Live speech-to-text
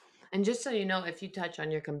And just so you know, if you touch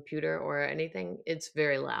on your computer or anything, it's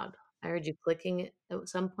very loud. I heard you clicking it at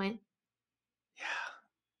some point. Yeah,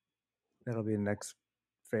 that'll be the next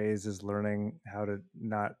phase is learning how to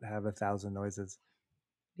not have 1,000 noises.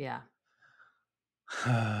 Yeah.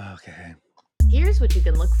 Okay. Here's what you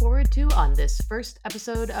can look forward to on this first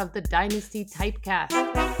episode of the Dynasty Typecast.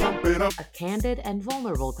 A candid and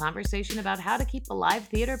vulnerable conversation about how to keep a live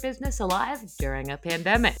theater business alive during a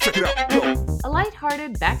pandemic. Check it out. Yo. A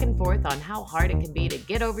lighthearted back and forth on how hard it can be to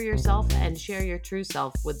get over yourself and share your true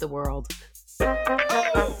self with the world.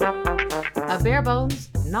 A bare bones,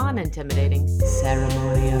 non intimidating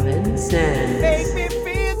ceremony of incense. Make me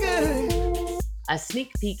feel good. A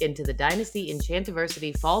sneak peek into the Dynasty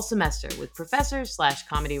Enchantiversity fall semester with professors /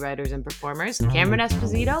 comedy writers and performers Cameron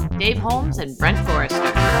Esposito, Dave Holmes, and Brent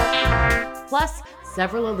Forrester. Plus,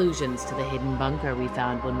 several allusions to the hidden bunker we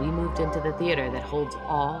found when we moved into the theater that holds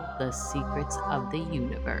all the secrets of the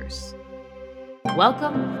universe.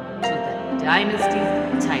 Welcome to the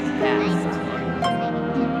Dynasty Typecast.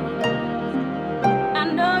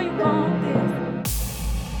 I know you want this.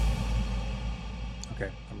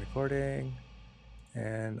 Okay, I'm recording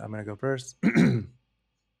and I'm going to go first.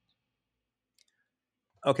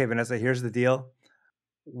 Okay, Vanessa, here's the deal.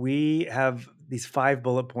 We have these 5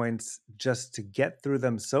 bullet points just to get through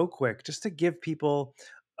them so quick, just to give people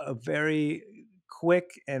a very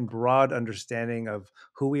quick and broad understanding of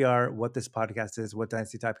who we are, what this podcast is, what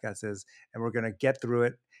Dynasty Typecast is, and we're going to get through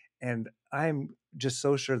it. And I'm just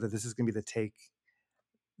so sure that this is going to be the take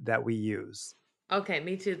that we use. Okay,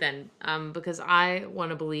 me too then, because I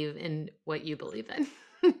want to believe in what you believe in.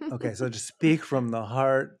 Okay, so just speak from the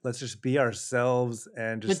heart. Let's just be ourselves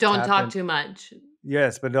and But just don't tap talk in. too much.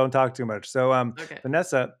 Yes, but don't talk too much. So, Okay.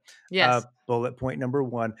 Vanessa, Yes. bullet point number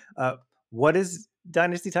 1. What is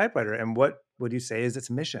Dynasty Typewriter, and what would you say is its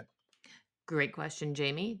mission? Great question,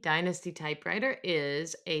 Jamie. Dynasty Typewriter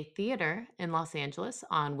is a theater in Los Angeles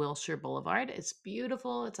on Wilshire Boulevard. It's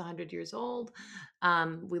beautiful. It's 100 years old.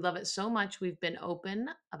 We love it so much. We've been open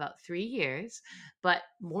about 3 years. But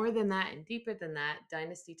more than that and deeper than that,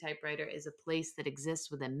 Dynasty Typewriter is a place that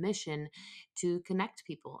exists with a mission to connect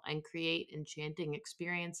people and create enchanting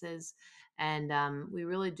experiences. And we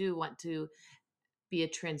really do want to be a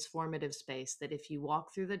transformative space that if you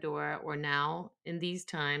walk through the door, or now in these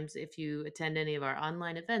times, if you attend any of our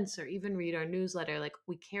online events or even read our newsletter, like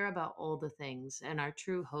we care about all the things. And our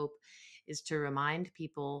true hope is to remind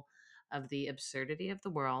people of the absurdity of the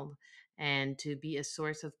world and to be a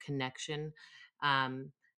source of connection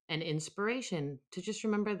um, and inspiration to just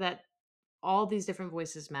remember that all these different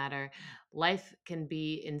voices matter. Life can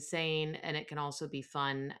be insane and it can also be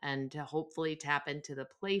fun, and to hopefully tap into the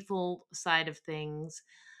playful side of things,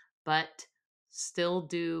 but still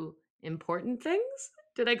do important things.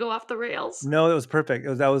 Did I go off the rails? No, that was perfect.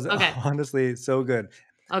 That was Okay. honestly so good.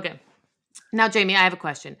 Okay. Now, Jamie, I have a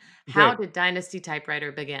question. How Great. did Dynasty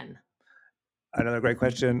Typewriter begin? Another great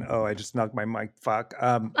question. Oh, I just knocked my mic. Fuck.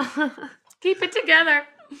 Keep it together.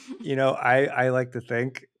 I like to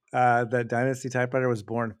think that Dynasty Typewriter was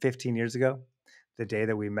born 15 years ago, the day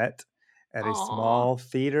that we met at a Aw. small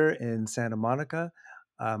theater in Santa Monica.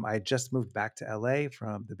 I had just moved back to LA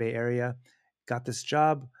from the Bay Area, got this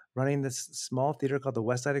job running this small theater called the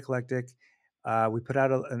West Side Eclectic. We put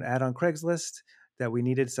out an ad on Craigslist that we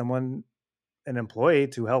needed someone, an employee,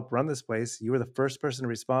 to help run this place. You were the first person to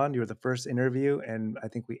respond. You were the first interview. And I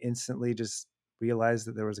think we instantly just realized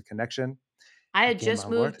that there was a connection I and had came just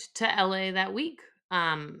on board. moved to LA that week.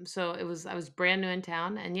 So I was brand new in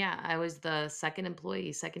town, and yeah, I was the second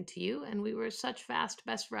employee, second to you, and we were such fast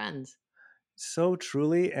best friends. So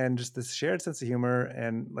truly, and just this shared sense of humor,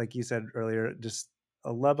 and like you said earlier, just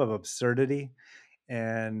a love of absurdity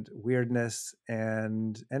and weirdness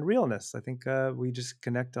and realness. I think we just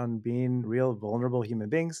connect on being real, vulnerable human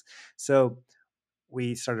beings. So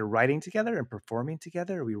we started writing together and performing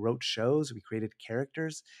together. We wrote shows, we created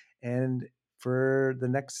characters, and for the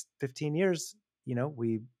next 15 years,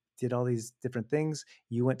 we did all these different things.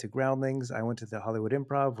 You went to Groundlings, I went to the Hollywood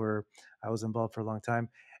Improv, where I was involved for a long time.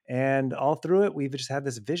 And all through it, we've just had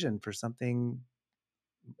this vision for something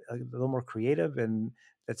a little more creative and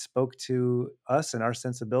that spoke to us and our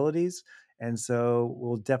sensibilities. And so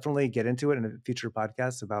we'll definitely get into it in a future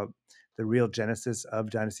podcast about the real genesis of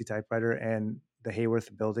Dynasty Typewriter and the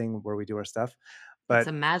Hayworth building where we do our stuff. It's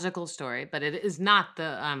a But magical story, but it is not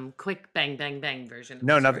the quick bang bang bang version of the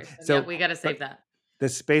no, nothing. story. So yeah, So, we got to but save that. the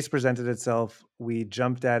space presented itself. We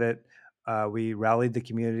jumped at it. We rallied the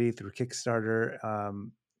community through Kickstarter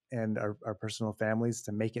and our personal families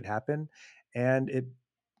to make it happen. And it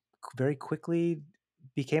very quickly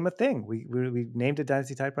became a thing. We named it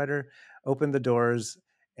Dynasty Typewriter, opened the doors,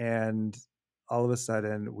 And all of a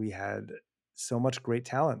sudden, we had so much great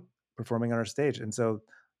talent performing on our stage. And so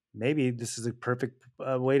maybe this is a perfect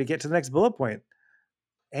way to get to the next bullet point.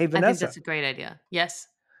 Hey, I think VANessa, that's a great idea. Yes.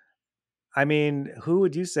 I mean, who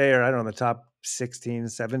would you say are, I don't know, the top 16,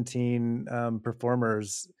 17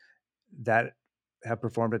 performers that have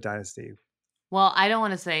performed at Dynasty? Well, I don't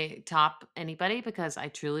wanna say top anybody because I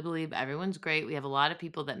truly believe everyone's great. We have a lot of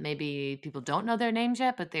people that maybe people don't know their names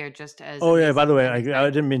yet, but they're just as Oh, yeah, by the amazing way, and I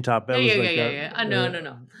exciting. didn't mean top. That Yeah, yeah, was yeah, like yeah, yeah. No, no,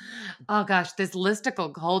 no. Oh gosh, this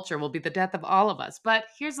listicle culture will be the death of all of us. But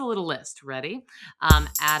here's a little list. Ready?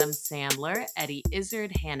 Adam Sandler, Eddie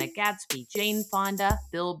Izzard, Hannah Gadsby, Jane Fonda,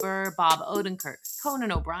 Bill Burr, Bob Odenkirk,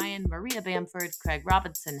 Conan O'Brien, Maria Bamford, Craig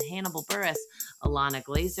Robinson, Hannibal Buress, Alana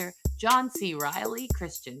Glazer, John C. Riley,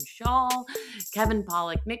 Christian Shaw, Kevin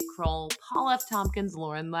Pollak, Nick Kroll, Paul F. Tompkins,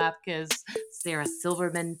 Lauren Lapkus, Sarah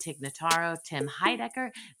Silverman, Tig Notaro, Tim Heidecker,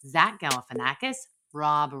 Zach Galifianakis,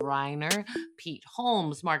 Rob Reiner, Pete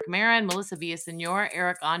Holmes, Mark Maron, Melissa Villasenor,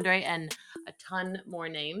 Eric Andre, and a ton more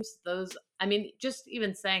names. Those, I mean, just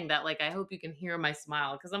even saying that, like, I hope you can hear my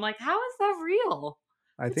smile because I'm like, how is that real?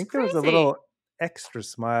 I It's think there was a crazy. little extra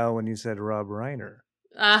smile when you said Rob Reiner.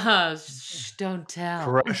 Shh, don't tell.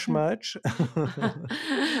 Crush much?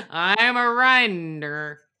 I'm a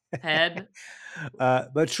Reiner head.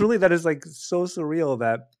 But truly, that is like so surreal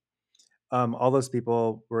that all those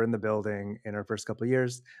people were in the building in our first couple of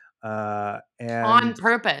years. On And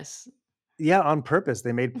purpose. yeah, on purpose,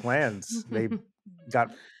 they made plans. They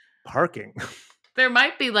got parking. There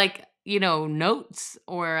might be like, notes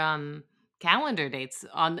or calendar dates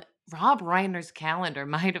on Rob Reiner's calendar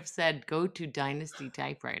might have said go to Dynasty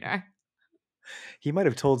typewriter. He might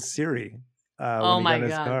have told Siri when Oh he got in my his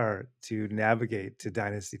god. car to navigate to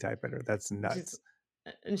Dynasty Typewriter. That's She's nuts.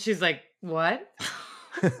 and she's like, "What?"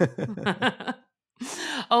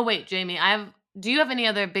 Oh wait, Jamie, do you have any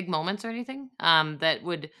other big moments or anything that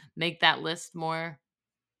would make that list more,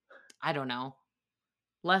 I don't know,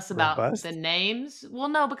 less about the Robust? names? Well,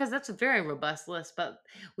 no, because that's a very robust list, but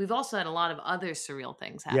we've also had a lot of other surreal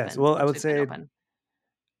things Yes. happen Well, I since would we've been say, open.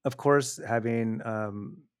 of course, having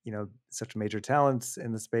such major talents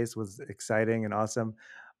in the space was exciting and awesome.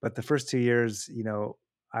 But the first 2 years,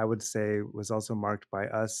 I would say was also marked by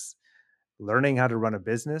us learning how to run a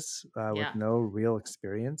business with Yeah. no real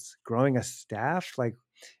experience, growing a staff. Like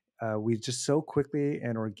we just so quickly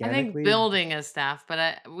and I think organically. building a staff, but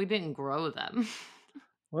we didn't grow them.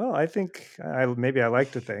 Well, I think maybe I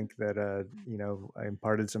like to think that I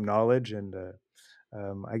imparted some knowledge and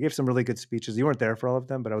I gave some really good speeches. You weren't there for all of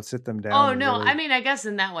them, but I would sit them down Oh, and no, I really. mean, I guess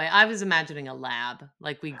in that way, I was imagining a lab,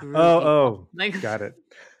 like we grew Oh, people. oh, Like got it.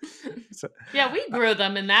 So, Yeah, we uh, grew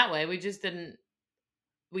them in that way,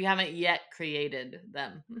 we haven't yet created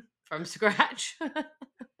them from scratch.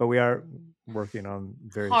 but we are working on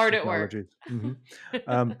various Hard at work.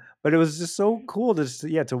 technologies. But it was just so cool to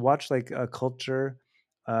yeah, to watch like a culture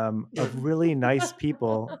of really nice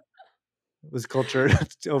people. Was culture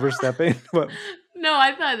overstepping? What? No,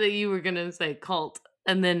 I thought that you were gonna say cult,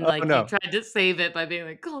 and then, Oh like, you no, tried to save it by being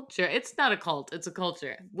like, "Culture." It's not a cult, it's a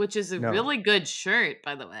culture, which is a no. really good shirt,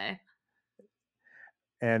 by the way.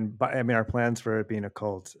 And but I mean, our plans for it being a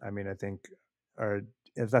cult. I mean, I think are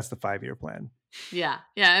that's the 5-year plan. Yeah,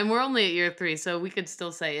 yeah, and we're only at year 3, so we could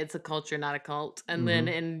still say it's a culture, not a cult, and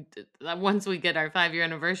then Hmm. once we get our 5-year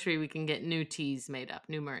anniversary, we can get new teas made up,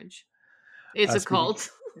 new merch. It's a Speaking, cult.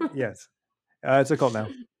 yes, it's a cult now.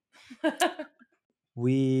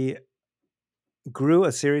 We grew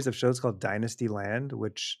a series of shows called Dynasty Land,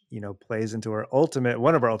 which plays into our ultimate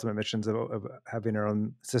one of our ultimate missions of having our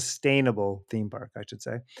own sustainable theme park, I should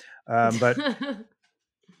say. But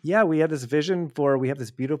yeah, we had this vision for we have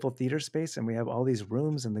this beautiful theater space and we have all these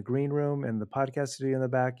rooms and the green room and the podcast studio in the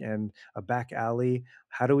back and a back alley.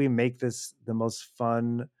 How do we make this the most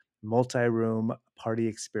fun multi-room party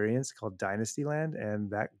experience called Dynastyland? And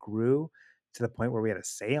that grew to the point where we had a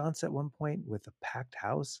seance at one point with a packed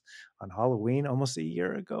house on Halloween almost a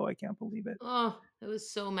year ago. I can't believe it. Oh, it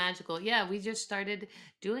was so magical. Yeah, we just started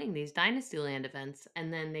doing these Dynastyland events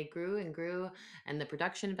and then they grew and grew and the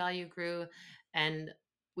production value grew and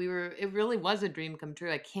it really was a dream come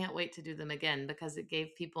true. I can't wait to do them again because it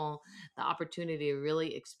gave people the opportunity to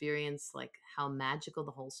really experience like how magical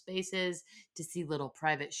the whole space is, to see little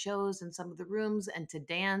private shows in some of the rooms and to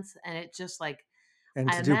dance and it just like And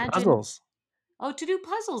I to do imagine. puzzles. Oh, to do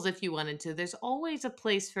puzzles if you wanted to. There's always a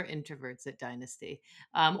place for introverts at Dynasty,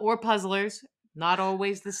 or puzzlers. Not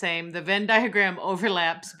always the same. The Venn diagram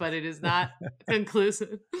overlaps, but it is not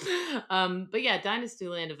conclusive. But yeah, Dynasty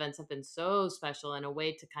Land events have been so special and a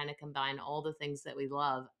way to kind of combine all the things that we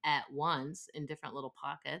love at once in different little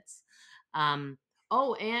pockets. Um,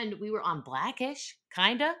 Oh, and we were on Blackish,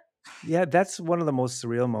 kinda. Yeah, that's one of the most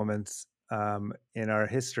surreal moments in our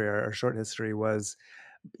history, our short history was,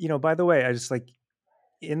 by the way, I just like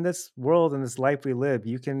in this world, in this life we live,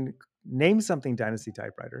 you can name something Dynasty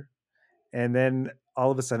typewriter, and then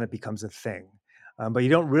all of a sudden it becomes a thing. But you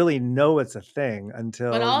don't really know it's a thing But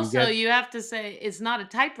until you also, get you have to say it's not a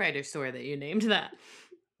typewriter store that you named that.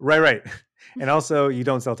 right, right. And also, you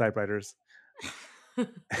don't sell typewriters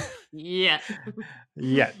Yet.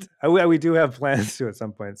 yet. We do have plans to at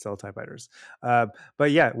some point sell typewriters. Uh,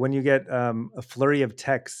 but yeah, when you get a flurry of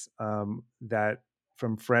texts that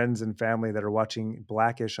from friends and family that are watching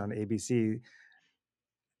Blackish on ABC,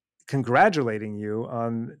 congratulating you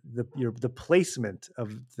on the placement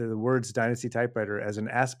of the words Dynasty Typewriter as an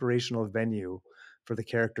aspirational venue for the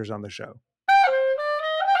characters on the show.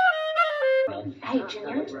 Hey,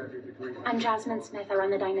 Junior. I'm Jasmine Smith. I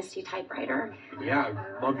run the Dynasty Typewriter. Yeah,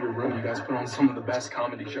 I love your room. You guys put on some of the best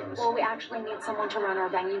comedy shows. Well, we actually need someone to run our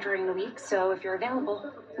venue during the week, so if you're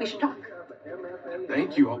available, we should talk.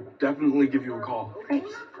 Thank you. I'll definitely give you a call. Great.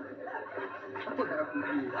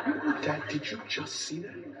 Dad, did you just see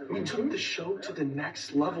that? We took the show to the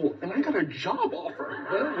next level, and I got a job offer.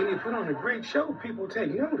 Well, when you put on a great show, people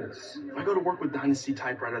take notice. If I go to work with Dynasty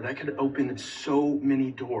Typewriter, that could open so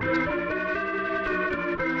many doors.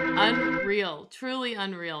 Unreal, truly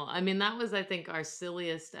unreal. I mean, that was, I think, our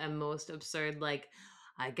silliest and most absurd. Like,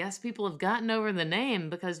 I guess people have gotten over the name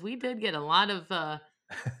because we did get a lot of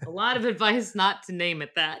advice not to name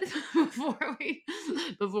it that before we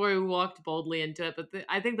walked boldly into it. But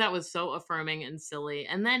I think that was so affirming and silly.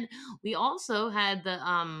 And then we also had the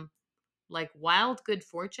like wild good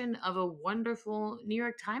fortune of a wonderful New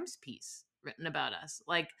York Times piece written about us.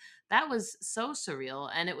 Like that was so surreal,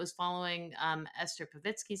 and it was following Esther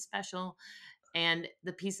Pavitsky's special, and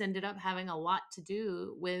the piece ended up having a lot to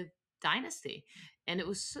do with Dynasty, and that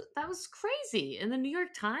was crazy in the New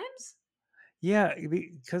York Times. Yeah,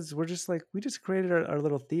 because we're just like we just created our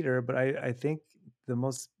little theater, but I think the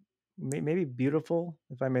most maybe beautiful,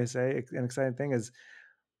 if I may say, an exciting thing is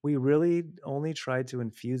we really only tried to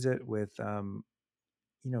infuse it with a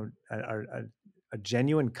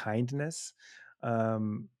genuine kindness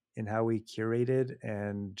in how we curated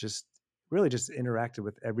and just really just interacted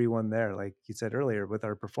with everyone there, like you said earlier, with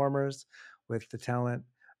our performers, with the talent,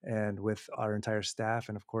 and with our entire staff,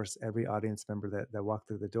 and of course every audience member that walked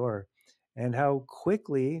through the door, and how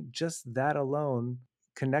quickly just that alone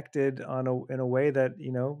connected in a way that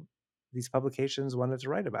these publications wanted to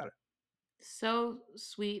write about it. So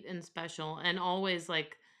sweet and special, and always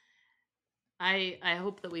like I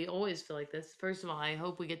hope that we always feel like this. First of all, I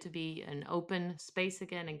hope we get to be an open space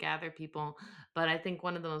again and gather people. But I think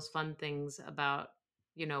one of the most fun things about,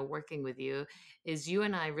 working with you is you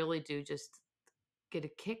and I really do just get a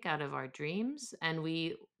kick out of our dreams, and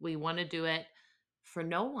we want to do it for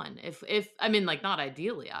no one. If I mean, like, not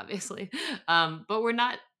ideally, obviously. But we're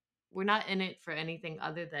not in it for anything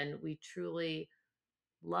other than we truly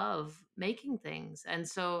love making things. And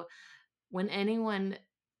so when anyone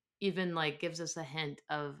even like gives us a hint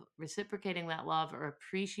of reciprocating that love or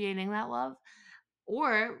appreciating that love,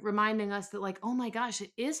 or reminding us that, like, oh my gosh,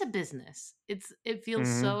 it is a business, it feels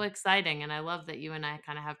so Hmm. exciting. And I love that you and I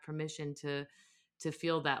kind of have permission to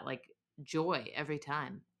feel that like joy every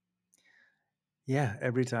time. Yeah,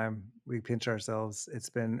 every time we pinch ourselves,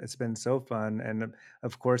 it's been so fun, and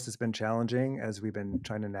of course, it's been challenging as we've been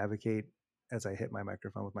trying to navigate. As I hit my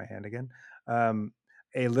microphone with my hand again, um,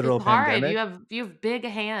 a It's literal hard. you pandemic. have you have big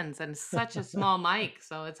hands and such a small mic,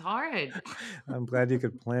 so it's hard. I'm glad you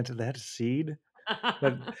could plant that seed,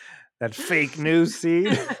 that that fake news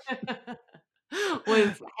seed.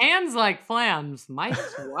 With hands like Flam's,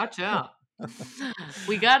 mics, watch out.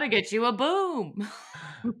 We gotta get you a boom.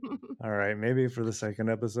 All right, maybe for the second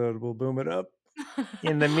episode, we'll boom it up.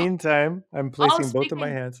 In the meantime, I'm Oh, placing both of my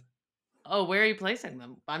speaking hands. Oh, where are you placing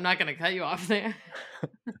them? I'm not gonna cut you off there.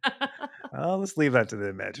 Let's leave that to the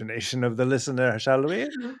imagination of the listener, shall we?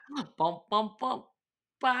 Bump, bump, bump.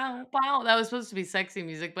 Bow, bow. That was supposed to be sexy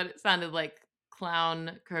music, but it sounded like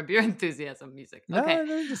clown Curb Your Enthusiasm music. Okay. No,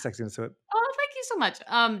 there's just sexiness to it. Oh, thank you so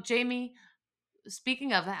much. Jamie,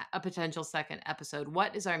 speaking of a potential second episode,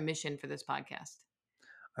 what is our mission for this podcast?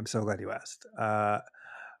 I'm so glad you asked.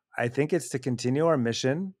 I think it's to continue our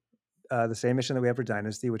mission, the same mission that we have for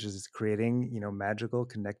Dynasty, which is creating, magical,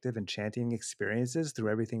 connective, enchanting experiences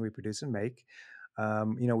through everything we produce and make.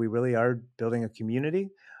 We really are building a community,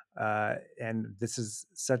 and this is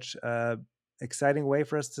such a exciting way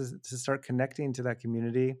for us to start connecting to that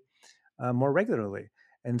community more regularly.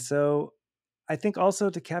 And so I think also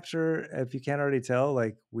to capture, if you can't already tell,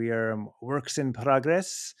 like we are works in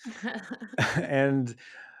progress. And,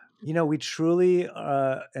 we truly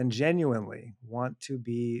and genuinely want to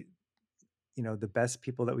be, the best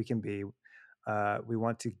people that we can be. We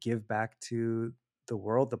want to give back to the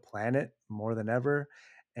world, the planet, more than ever.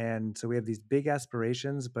 And so we have these big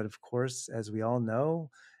aspirations, but of course, as we all know,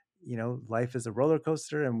 life is a roller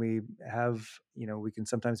coaster, and we have, we can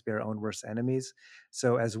sometimes be our own worst enemies.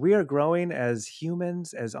 So as we are growing as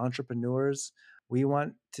humans, as entrepreneurs, we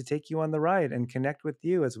want to take you on the ride and connect with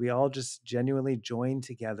you as we all just genuinely join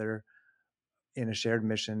together in a shared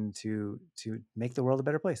mission to make the world a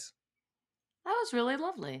better place. That was really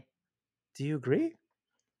lovely. Do you agree?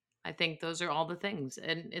 I think those are all the things.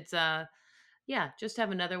 And it's yeah, just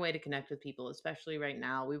have another way to connect with people, especially right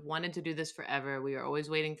now. We've wanted to do this forever. We are always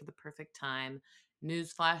waiting for the perfect time.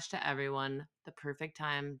 Newsflash to everyone: the perfect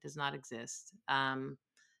time does not exist.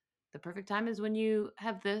 The perfect time is when you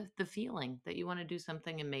have the feeling that you want to do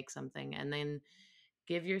something and make something, and then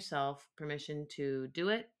give yourself permission to do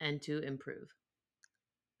it and to improve.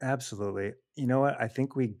 Absolutely. You know what? I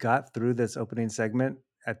think we got through this opening segment.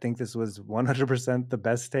 I think this was 100% the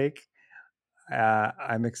best take.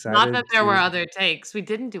 I'm Not that excited there were to. other takes. We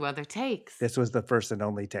didn't do other takes. This was the first and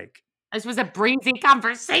only take. This was a breezy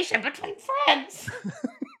conversation between friends.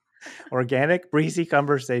 Organic, breezy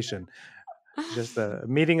conversation. Just a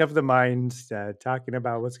meeting of the minds, talking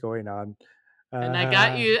about what's going on. And I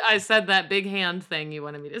got Uh, you. I said that big hand thing you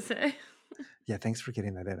wanted me to say. yeah, thanks for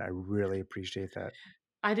getting that in. I really appreciate that.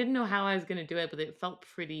 I didn't know how I was going to do it, but it felt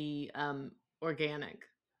pretty organic.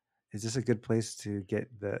 Is this a good place to get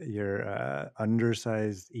your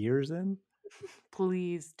undersized ears in?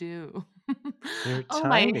 Please do. They're Oh,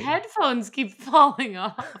 my tiny. headphones keep falling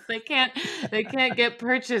off. They can't get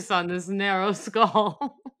purchase on this narrow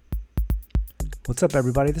skull. What's up,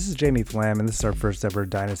 everybody? This is Jamie Flam, and this is our first ever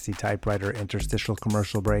Dynasty Typewriter interstitial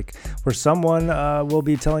commercial break, where someone will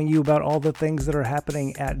be telling you about all the things that are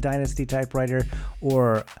happening at Dynasty Typewriter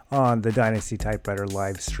or on the Dynasty Typewriter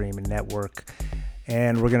live stream network.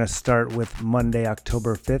 And we're going to start with Monday,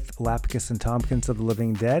 October 5th, Lapkus and Tompkins of the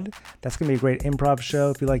Living Dead. That's going to be a great improv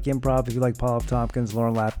show. If you like improv, if you like Paul F. Tompkins,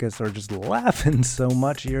 Lauren Lapkus, or just laughing so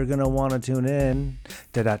much, you're going to want to tune in.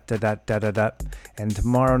 Da-da-da-da-da-da-da. And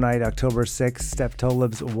tomorrow night, October 6th, Steph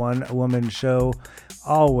Toleb's one-woman show,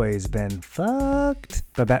 Always Been Fucked.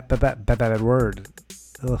 Bad word.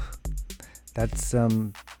 Ugh. That's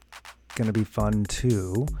going to be fun,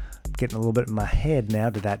 too. Getting a little bit in my head now,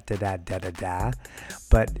 but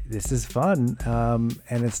this is fun,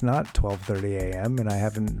 and it's not 12:30 a.m. and I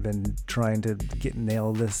haven't been trying to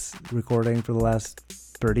nail this recording for the last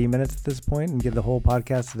 30 minutes at this point and get the whole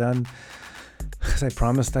podcast done because I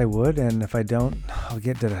promised I would, and if I don't, I'll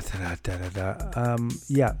get so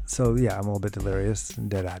yeah, I'm a little bit delirious. We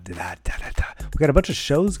got a bunch of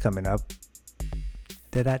shows coming up.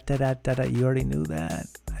 You already knew that.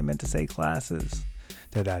 I meant to say classes.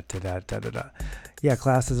 Yeah,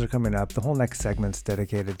 classes are coming up. The whole next segment's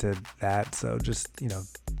dedicated to that. So just,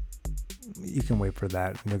 you can wait for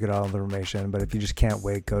that and you'll get all the information. But if you just can't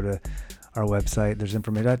wait, go to our website. There's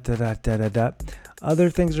information. Other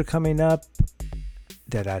things are coming up.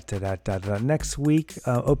 Next week,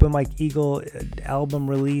 Open Mike Eagle album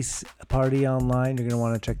release party online. You're going to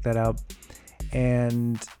want to check that out.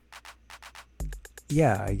 And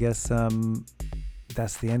yeah, I guess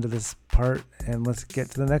that's the end of this part, and let's get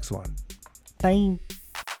to the next one. Bye.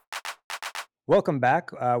 Welcome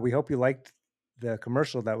back. We hope you liked the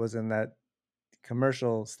commercial that was in that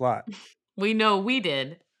commercial slot. We know we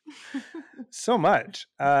did. So much.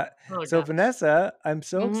 So gosh. VANessa, I'm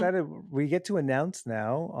so excited. We get to announce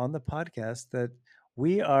now on the podcast that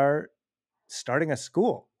we are starting a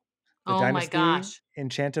school. The Dynasty my gosh.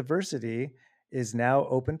 Enchantiversity is now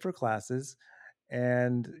open for classes,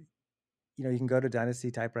 and you can go to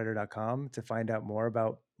dynastytypewriter.com to find out more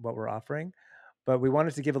about what we're offering. But we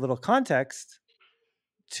wanted to give a little context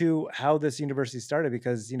to how this university started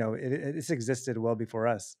because, it's existed well before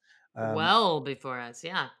us. Well before us,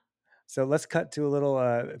 yeah. So let's cut to a little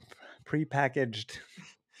prepackaged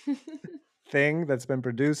thing that's been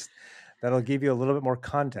produced that'll give you a little bit more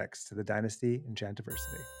context to the Dynasty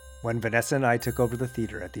Enchantiversity. When VANessa and I took over the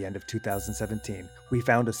theater at the end of 2017, we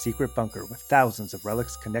found a secret bunker with thousands of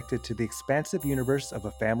relics connected to the expansive universe of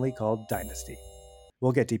a family called Dynasty.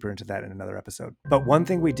 We'll get deeper into that in another episode. But one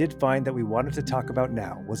thing we did find that we wanted to talk about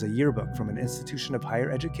now was a yearbook from an institution of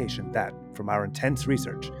higher education that, from our intense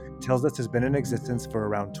research, tells us has been in existence for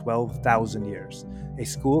around 12,000 years, a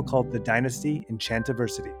school called the Dynasty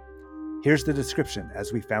Enchantiversity. Here's the description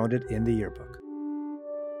as we found it in the yearbook.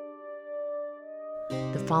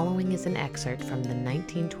 The following is an excerpt from the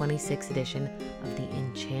 1926 edition of the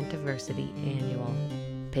Enchantiversity Annual,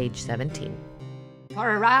 page 17. For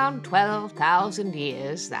around 12,000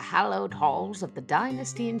 years, the hallowed halls of the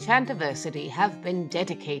Dynasty Enchantiversity have been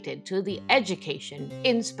dedicated to the education,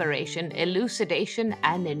 inspiration, elucidation,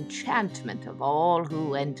 and enchantment of all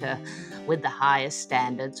who enter, with the highest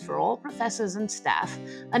standards for all professors and staff,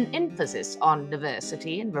 an emphasis on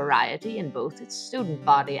diversity and variety in both its student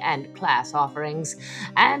body and class offerings,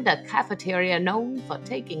 and a cafeteria known for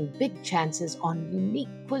taking big chances on unique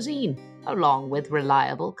cuisine. Along with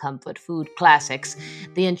reliable comfort food classics,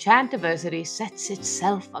 the Enchantiversity sets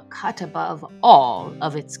itself a cut above all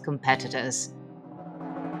of its competitors.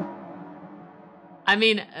 I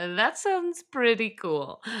mean, that sounds pretty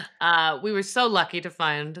cool. We were so lucky to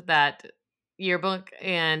find that yearbook,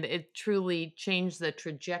 and it truly changed the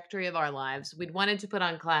trajectory of our lives. We'd wanted to put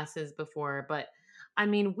on classes before, but I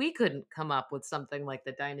mean, we couldn't come up with something like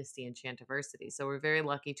the Dynasty Enchantiversity. So we're very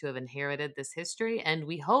lucky to have inherited this history, and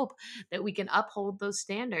we hope that we can uphold those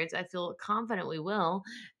standards. I feel confident we will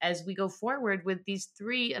as we go forward with these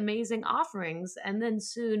three amazing offerings, and then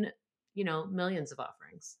soon, millions of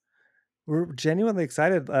offerings. We're genuinely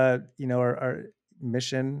excited. Our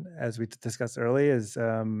mission, as we discussed early, is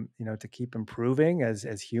to keep improving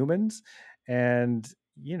as humans, and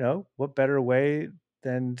what better way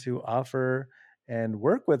than to offer and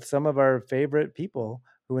work with some of our favorite people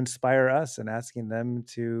who inspire us, and asking them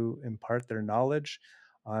to impart their knowledge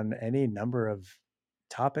on any number of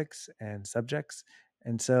topics and subjects.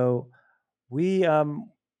 And so we,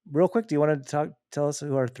 real quick, do you want to tell us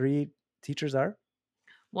who our three teachers are?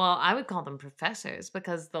 Well, I would call them professors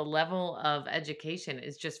because the level of education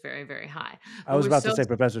is just very, very high. I But was we're about to so say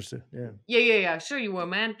professors too. Yeah. yeah, yeah, yeah. Sure you will,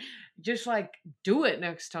 man. Just like do it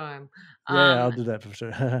next time. Yeah, I'll Um, do that for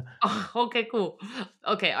sure. okay, cool.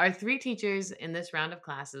 Okay, our three teachers in this round of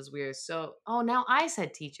classes, we are so now I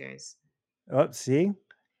said teachers. Oh, see?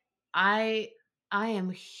 I I am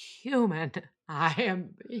human. I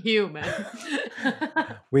am human.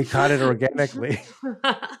 We caught it organically.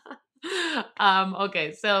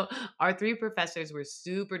 Okay, so our three professors were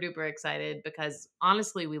super duper excited because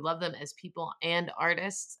honestly, we love them as people and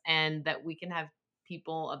artists, and that we can have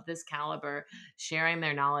people of this caliber sharing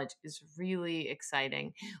their knowledge is really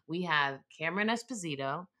exciting. We have Cameron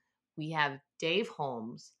Esposito, we have Dave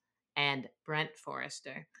Holmes, and Brent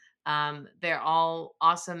Forrester. They're all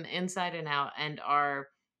awesome inside and out and are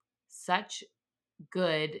such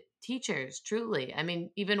good teachers, truly. I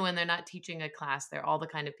mean, even when they're not teaching a class, they're all the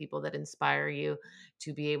kind of people that inspire you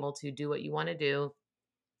to be able to do what you want to do,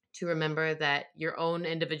 to remember that your own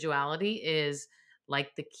individuality is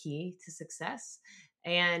like the key to success,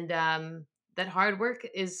 and that hard work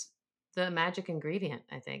is the magic ingredient,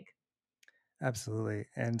 I think. Absolutely.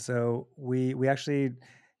 And so we actually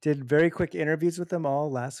did very quick interviews with them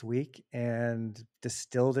all last week and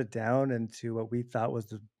distilled it down into what we thought was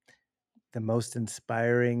the most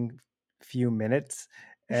inspiring few minutes.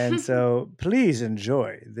 And so please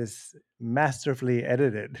enjoy this masterfully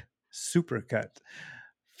edited supercut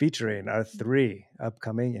featuring our three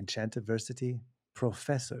upcoming Enchantiversity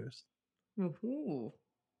professors. Ooh.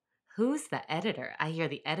 Who's the editor? I hear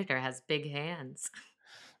the editor has big hands.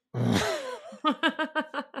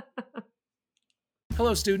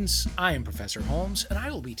 Hello, students. I am Professor Holmes, and I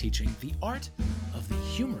will be teaching the art of the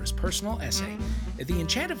humorous personal essay at the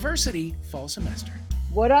Enchantiversity fall semester.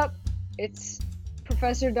 What up? It's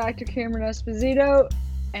Professor Dr. Cameron Esposito,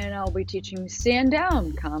 and I'll be teaching Stand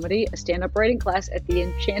Down Comedy, a stand-up writing class at the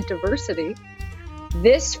Enchantiversity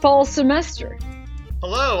this fall semester.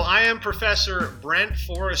 Hello, I am Professor Brent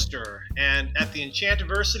Forrester, and at the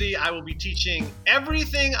Enchantiversity, I will be teaching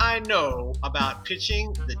everything I know about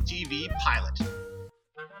pitching the TV pilot.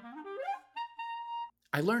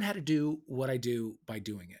 I learned how to do what I do by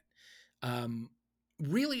doing it.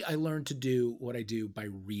 Really, I learned to do what I do by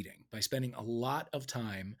reading, by spending a lot of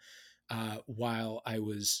time while I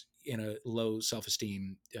was in a low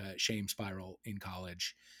self-esteem shame spiral in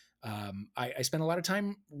college. I spent a lot of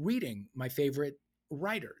time reading my favorite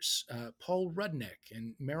writers, Paul Rudnick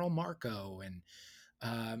and Meryl Marco,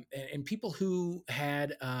 and people who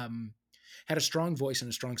had a strong voice and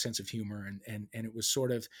a strong sense of humor, and it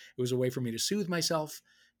was a way for me to soothe myself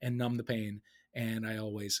and numb the pain, and I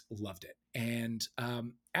always loved it. And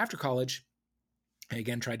after college, I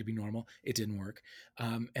again tried to be normal. It didn't work.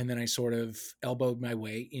 And then I sort of elbowed my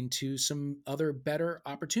way into some other better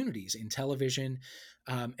opportunities in television.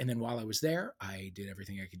 And then while I was there, I did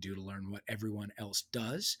everything I could do to learn what everyone else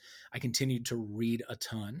does. I continued to read a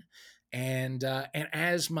ton. And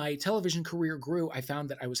as my television career grew, I found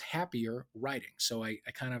that I was happier writing. So I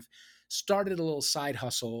kind of started a little side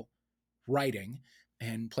hustle writing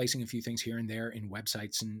and placing a few things here and there in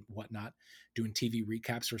websites and whatnot, doing TV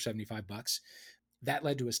recaps for $75. That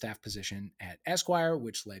led to a staff position at Esquire,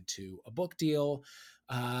 which led to a book deal,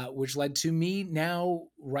 which led to me now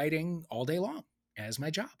writing all day long as my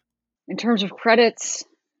job. In terms of credits,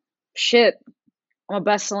 shit, I'm a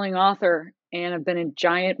best-selling author, and I've been in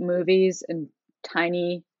giant movies and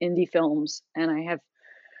tiny indie films, and I have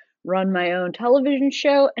run my own television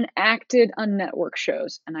show and acted on network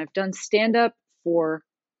shows. And I've done stand-up for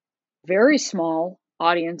very small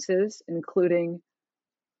audiences, including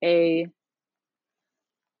a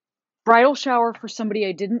bridal shower for somebody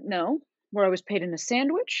I didn't know, where I was paid in a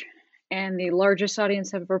sandwich, and the largest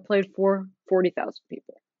audience I've ever played for, 40,000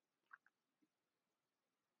 people.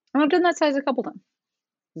 And I've done that size a couple times.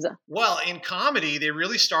 Well, in comedy, they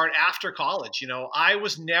really start after college. I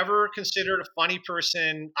was never considered a funny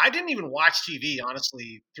person. I didn't even watch TV,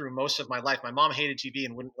 honestly, through most of my life. My mom hated TV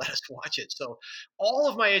and wouldn't let us watch it. So all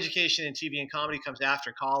of my education in TV and comedy comes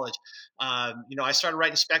after college. I started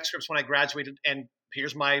writing spec scripts when I graduated, and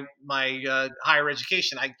here's my higher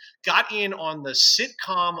education. I got in on the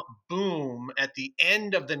sitcom boom at the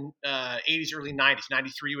end of the 80s, early 90s.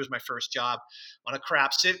 93 was my first job on a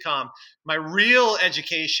crap sitcom. My real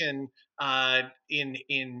education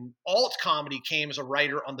in alt comedy came as a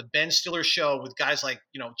writer on the Ben Stiller Show with guys like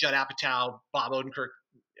Judd Apatow, Bob Odenkirk,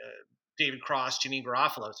 David Cross, Janine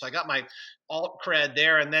Garofalo. So I got my alt cred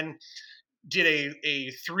there, and then did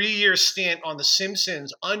a 3-year stint on The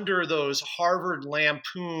Simpsons under those Harvard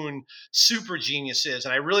Lampoon super geniuses.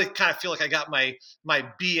 And I really kind of feel like I got my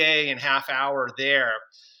BA in half hour there.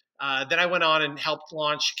 Then I went on and helped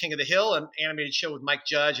launch King of the Hill, an animated show with Mike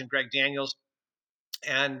Judge and Greg Daniels.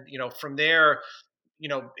 And, from there,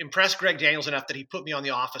 impressed Greg Daniels enough that he put me on The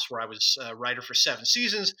Office, where I was a writer for 7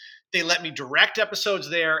 seasons. They let me direct episodes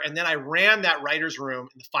there. And then I ran that writer's room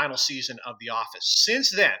in the final season of The Office.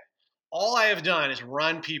 Since then, all I have done is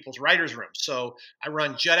run people's writers' rooms. So I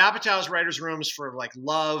run Judd Apatow's writers' rooms for like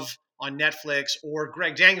Love on Netflix, or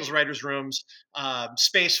Greg Daniels' writers' rooms,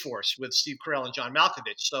 Space Force with Steve Carell and John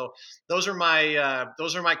Malkovich. So those are my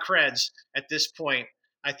creds at this point.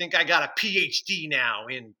 I think I got a PhD now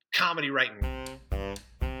in comedy writing.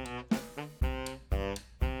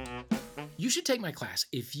 You should take my class.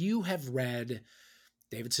 If you have read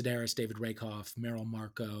David Sedaris, David Rakoff, Meryl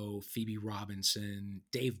Marco, Phoebe Robinson,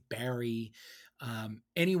 Dave Barry,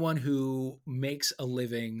 anyone who makes a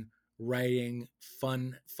living writing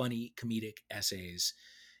funny comedic essays,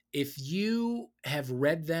 if you have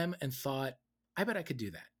read them and thought, I bet I could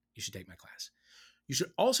do that, you should take my class. You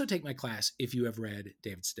should also take my class if you have read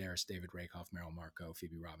David Sedaris, David Rakoff, Meryl Marco,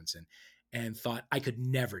 Phoebe Robinson, and thought, I could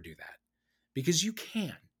never do that. Because you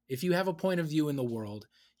can. If you have a point of view in the world,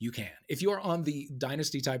 you can. If you are on the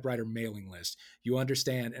Dynasty typewriter mailing list, you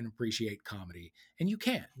understand and appreciate comedy, and you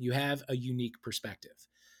can. You have a unique perspective.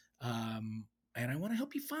 And I want to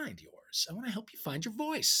help you find yours. I want to help you find your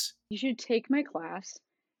voice. You should take my class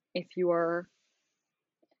if you are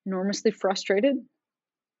enormously frustrated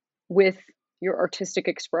with your artistic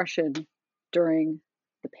expression during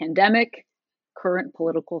the pandemic, current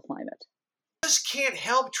political climate. Just can't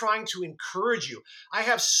help trying to encourage you. I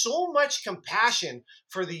have so much compassion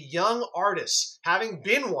for the young artists, having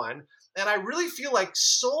been one, and I really feel like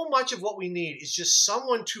so much of what we need is just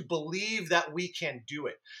someone to believe that we can do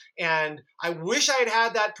it. And I wish I had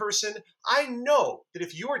had that person. I know that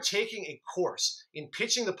if you are taking a course in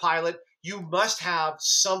pitching the pilot, you must have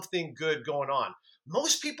something good going on.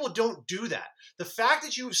 Most people don't do that. The fact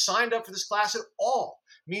that you've signed up for this class at all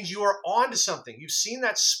means you are on to something. You've seen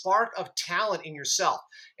that spark of talent in yourself.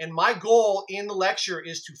 And my goal in the lecture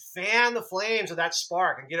is to fan the flames of that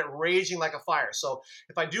spark and get it raging like a fire. So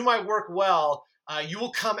if I do my work well, you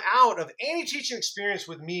will come out of any teaching experience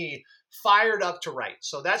with me fired up to write.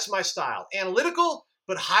 So that's my style. Analytical,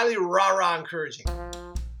 but highly rah-rah encouraging.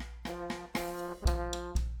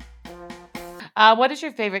 What is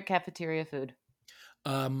your favorite cafeteria food?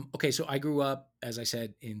 Okay, so I grew up, as I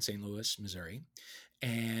said, in St. Louis, Missouri.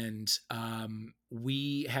 And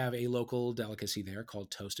we have a local delicacy there called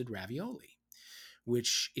toasted ravioli,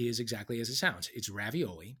 which is exactly as it sounds. It's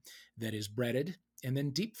ravioli that is breaded and then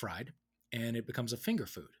deep fried, and it becomes a finger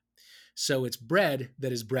food. So it's bread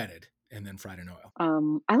that is breaded and then fried in oil.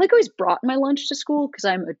 I always brought my lunch to school because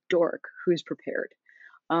I'm a dork who's prepared.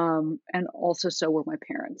 And also so were my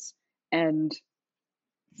parents. And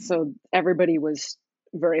so everybody was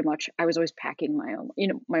very much, I was always packing my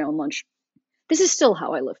own lunch. This is still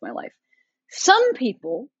how I live my life. Some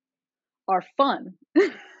people are fun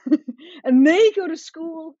and they go to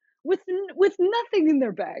school with nothing in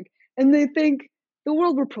their bag and they think the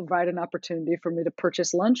world would provide an opportunity for me to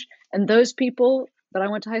purchase lunch. And those people that I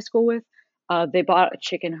went to high school with, they bought a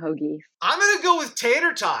chicken hoagie. I'm going to go with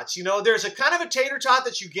tater tots. You know, there's a kind of a tater tot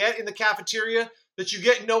that you get in the cafeteria that you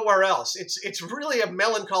get nowhere else. It's really a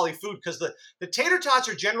melancholy food because the tater tots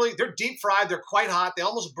are generally, they're deep fried. They're quite hot. They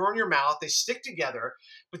almost burn your mouth. They stick together.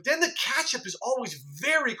 But then the ketchup is always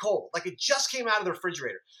very cold, like it just came out of the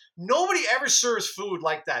refrigerator. Nobody ever serves food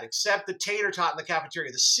like that except the tater tot in the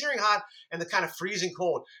cafeteria, the searing hot and the kind of freezing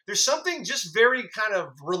cold. There's something just very kind of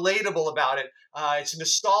relatable about it. It's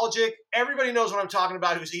nostalgic. Everybody knows what I'm talking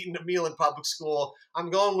about who's eating a meal in public school. I'm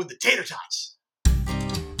going with the tater tots.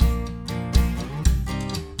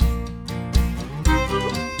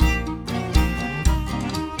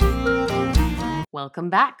 Welcome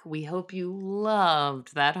back. We hope you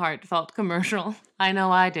loved that heartfelt commercial. I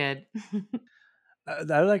know I did.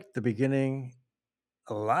 I liked the beginning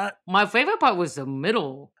a lot. My favorite part was the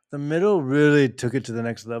middle. The middle really took it to the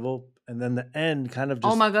next level, and then the end kind of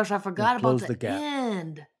just Oh my gosh, I forgot about closed the the gap.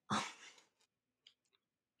 end.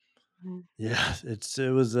 Yeah, it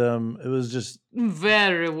was just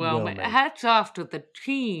Very well made. made. Hats off to the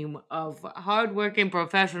team of hardworking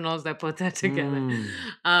professionals that put that together.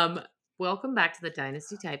 Welcome back to the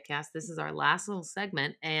Dynasty Typecast. This is our last little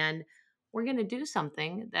segment, and we're going to do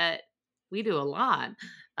something that we do a lot.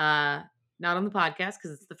 Not on the podcast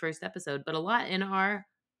because it's the first episode, but a lot in our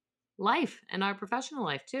life and our professional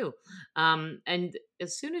life too. And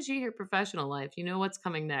as soon as you hear professional life, you know what's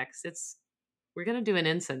coming next. We're going to do an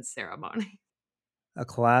incense ceremony. A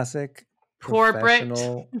classic Corporate.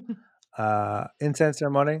 professional incense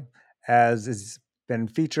ceremony, as has been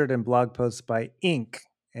featured in blog posts by Inc.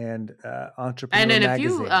 and Entrepreneur And in a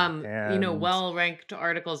Magazine. few, well-ranked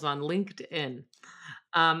articles on LinkedIn.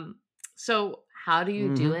 So how do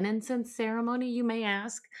you do an incense ceremony, you may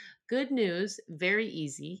ask? Good news, very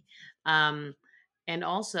easy. And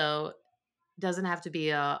also doesn't have to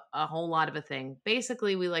be a whole lot of a thing.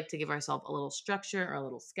 Basically, we like to give ourselves a little structure or a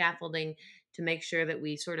little scaffolding to make sure that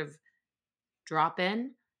we sort of drop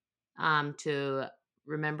in to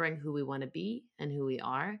remembering who we want to be and who we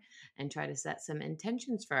are, and try to set some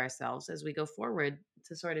intentions for ourselves as we go forward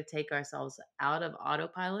to sort of take ourselves out of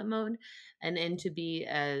autopilot mode and into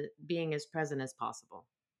being as present as possible.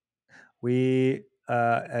 We,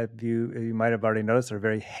 you might have already noticed, are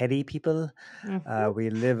very heady people. We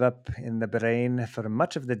live up in the brain for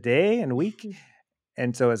much of the day and week.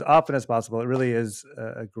 And so as often as possible, it really is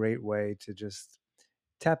a great way to just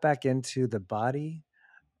tap back into the body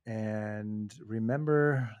and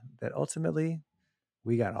remember that ultimately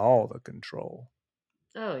we got all the control.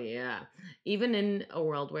 Oh, yeah. Even in a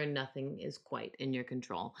world where nothing is quite in your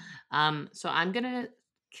control. So I'm going to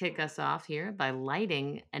kick us off here by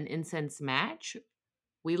lighting an incense match.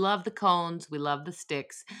 We love the cones, we love the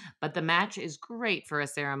sticks, but the match is great for a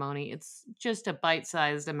ceremony. It's just a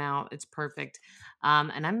bite-sized amount. It's perfect.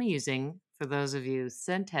 And I'm using, for those of you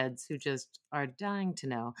scent heads who just are dying to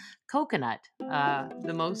know, coconut,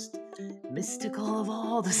 the most mystical of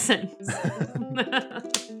all the scents.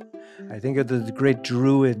 I think the great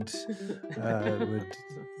druid would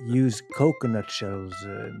use coconut shells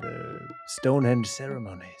in the Stonehenge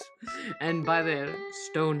ceremonies. And by their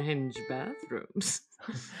Stonehenge bathrooms.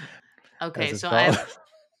 Okay, As it's so called.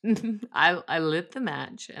 I lit the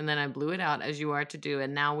match and then I blew it out as you are to do.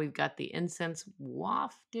 And now we've got the incense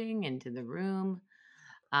wafting into the room.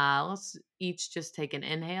 Let's each just take an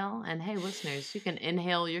inhale. And hey, listeners, you can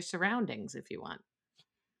inhale your surroundings if you want.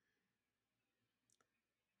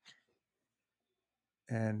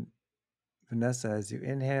 And VANessa, as you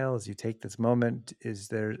inhale, as you take this moment, is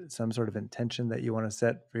there some sort of intention that you want to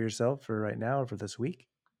set for yourself for right now or for this week?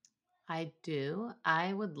 I do.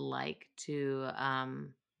 I would like to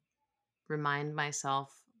remind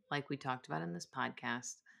myself, like we talked about in this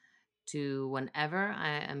podcast, to whenever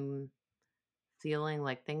I am feeling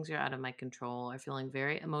like things are out of my control or feeling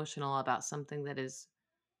very emotional about something that is,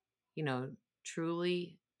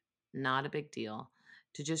 truly not a big deal,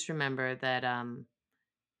 to just remember that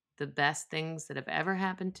the best things that have ever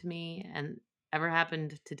happened to me and ever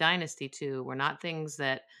happened to Dynasty too were not things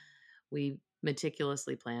that we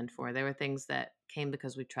meticulously planned for. They were things that came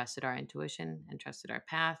because we trusted our intuition and trusted our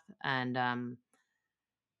path. And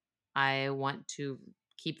I want to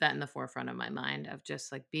keep that in the forefront of my mind of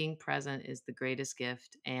just like being present is the greatest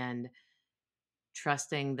gift, and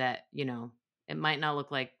trusting that, it might not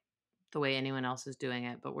look like the way anyone else is doing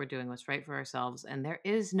it, but we're doing what's right for ourselves. And there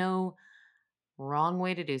is no wrong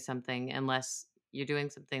way to do something unless you're doing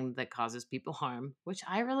something that causes people harm, which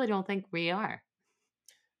I really don't think we are.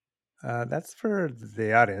 That's for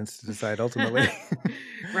the audience to decide ultimately.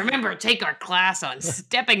 Remember, take our class on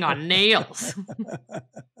stepping on nails.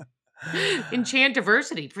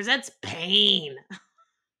 Enchantiversity presents pain.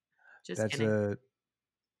 Just That's kidding.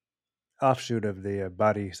 a offshoot of the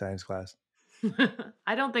body science class.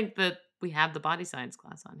 I don't think that we have the body science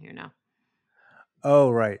class on here now.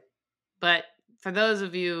 Oh, right. But for those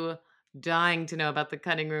of you dying to know about the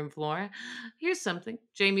cutting room floor, here's something.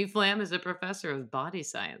 Jamie Flam is a professor of body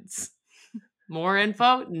science. More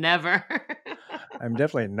info? Never. I'm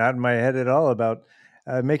definitely not in my head at all about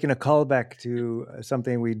making a callback to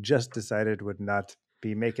something we just decided would not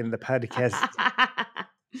be making the podcast.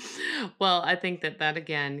 Well, I think that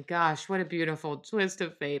again, gosh, what a beautiful twist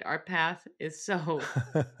of fate. Our path is so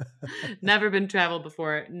never been traveled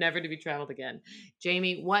before, never to be traveled again.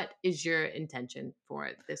 Jamie, what is your intention for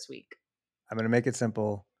this week? I'm going to make it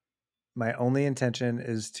simple. My only intention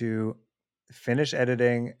is to finish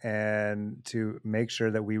editing and to make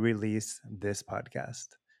sure that we release this podcast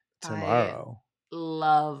I tomorrow.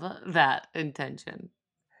 love that intention.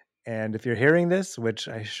 And if you're hearing this, which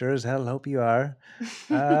I sure as hell hope you are,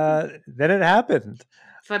 then it happened.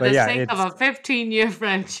 For But the yeah, sake of it's a 15-year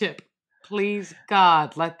friendship, please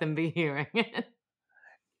God, let them be hearing it.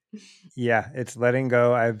 it's letting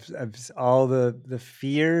go. I've all the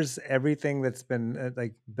fears, everything that's been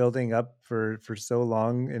like building up for so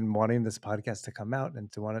long in wanting this podcast to come out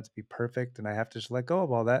and to want it to be perfect, and I have to just let go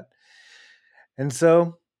of all that. And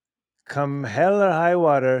so, come hell or high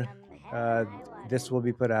water, this will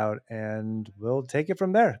be put out, and we'll take it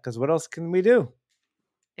from there. Because what else can we do?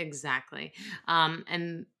 Exactly.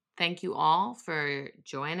 And thank you all for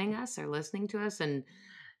joining us or listening to us. And,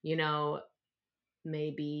 you know,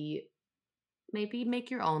 maybe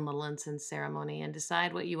make your own little incense ceremony and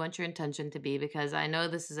decide what you want your intention to be, because I know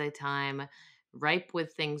this is a time ripe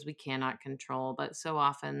with things we cannot control, but so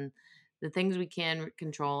often the things we can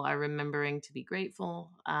control are remembering to be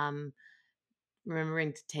grateful,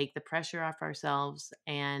 remembering to take the pressure off ourselves,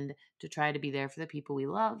 and to try to be there for the people we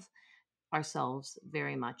love, ourselves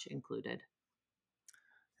very much included.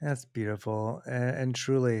 That's beautiful, and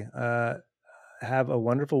truly, have a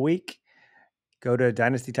wonderful week. Go to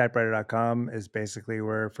dynastytypewriter.com is basically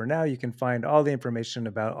where, for now, you can find all the information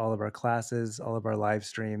about all of our classes, all of our live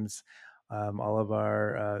streams, all of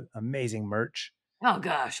our amazing merch. Oh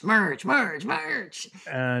gosh, merch.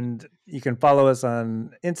 And you can follow us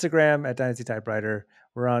on Instagram at Dynasty Typewriter.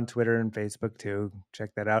 We're on Twitter and Facebook too.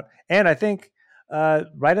 Check that out. And I think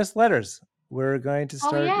write us letters. We're going to Oh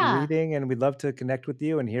start yeah. reading, and we'd love to connect with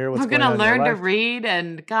you and hear what's We're going gonna on in your learn to life. read,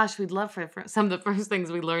 and gosh, we'd love for some of the first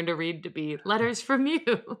things we learn to read to be letters from you.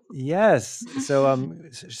 Yes. So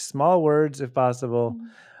small words if possible,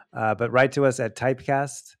 but write to us at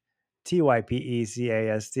Typecast,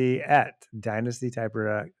 TYPECAST at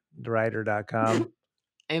dynastytypewriter.com.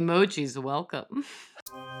 Emojis welcome.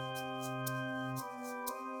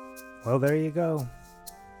 Well, there you go.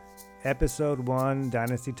 Episode 1,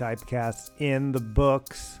 Dynasty Typecast in the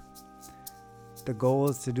books. The goal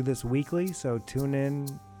is to do this weekly, so tune in.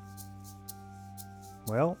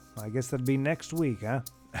 Well, I guess that'd be next week, huh?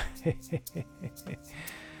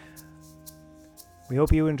 We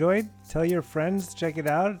hope you enjoyed. Tell your friends to check it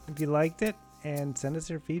out if you liked it, and send us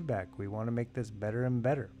your feedback. We want to make this better and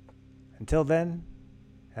better. Until then,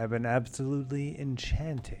 have an absolutely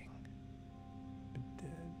enchanting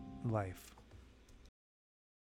life.